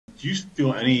Do you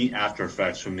feel any after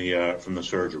effects from the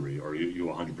surgery, or you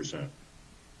 100%?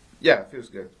 Yeah, it feels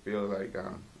good. Feel like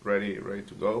ready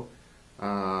to go.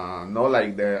 Not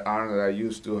like the arm that I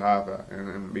used to have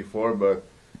and before, but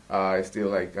I still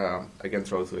like I can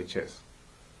throw to the chest.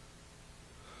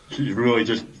 It's really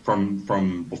just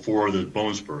from before the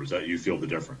bone spurs that you feel the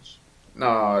difference. No,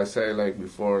 I say like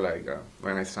before, like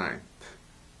when I signed,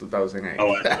 2008.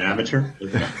 Oh, as an amateur?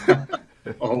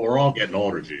 Oh, we're all getting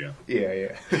older, Gio. Yeah,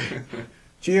 yeah.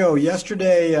 Gio,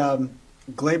 yesterday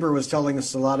Gleyber was telling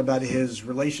us a lot about his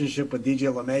relationship with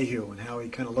DJ LeMahieu and how he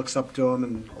kind of looks up to him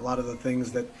and a lot of the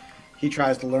things that he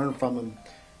tries to learn from him.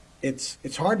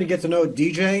 It's hard to get to know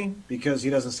DJ because he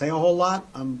doesn't say a whole lot.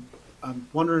 I'm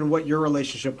wondering what your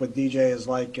relationship with DJ is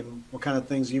like and what kind of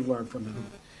things you've learned from him.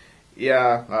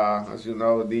 Yeah, as you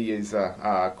know, DJ is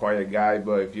a quiet guy,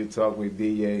 but if you talk with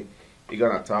DJ, he's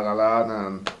gonna talk a lot,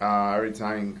 and every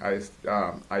time I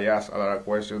ask a lot of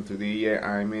questions to DJ,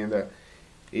 I mean that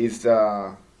he's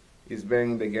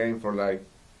been in the game for like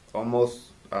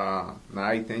almost 9,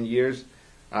 10 years.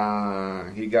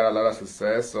 He got a lot of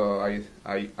success, so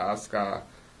I ask a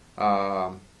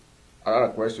lot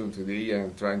of questions to DJ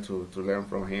and trying to learn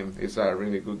from him. He's a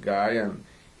really good guy, and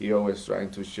he always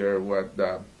trying to share what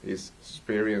his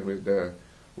experience with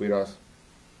us.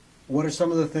 What are some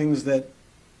of the things that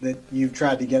you've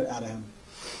tried to get out of him?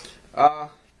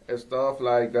 Stuff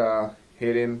like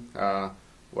hitting,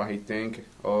 what he think,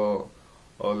 or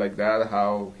like that,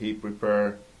 how he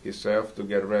prepare himself to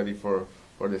get ready for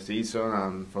the season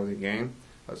and for the game.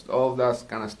 That's all that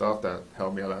kind of stuff that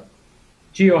helped me a lot.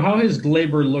 Gio, how has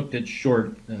Gleyber looked at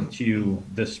short to you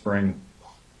this spring?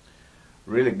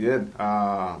 Really good.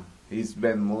 He's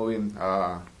been moving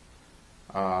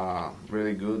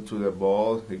really good to the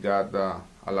ball. He got a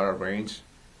lot of range.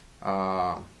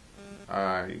 What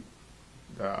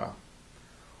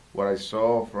I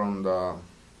saw from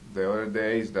the other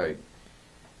days, like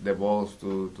the balls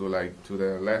to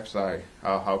the left side,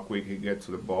 how quick he gets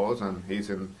to the balls, and he's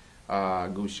in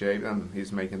good shape and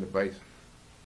he's making the plays.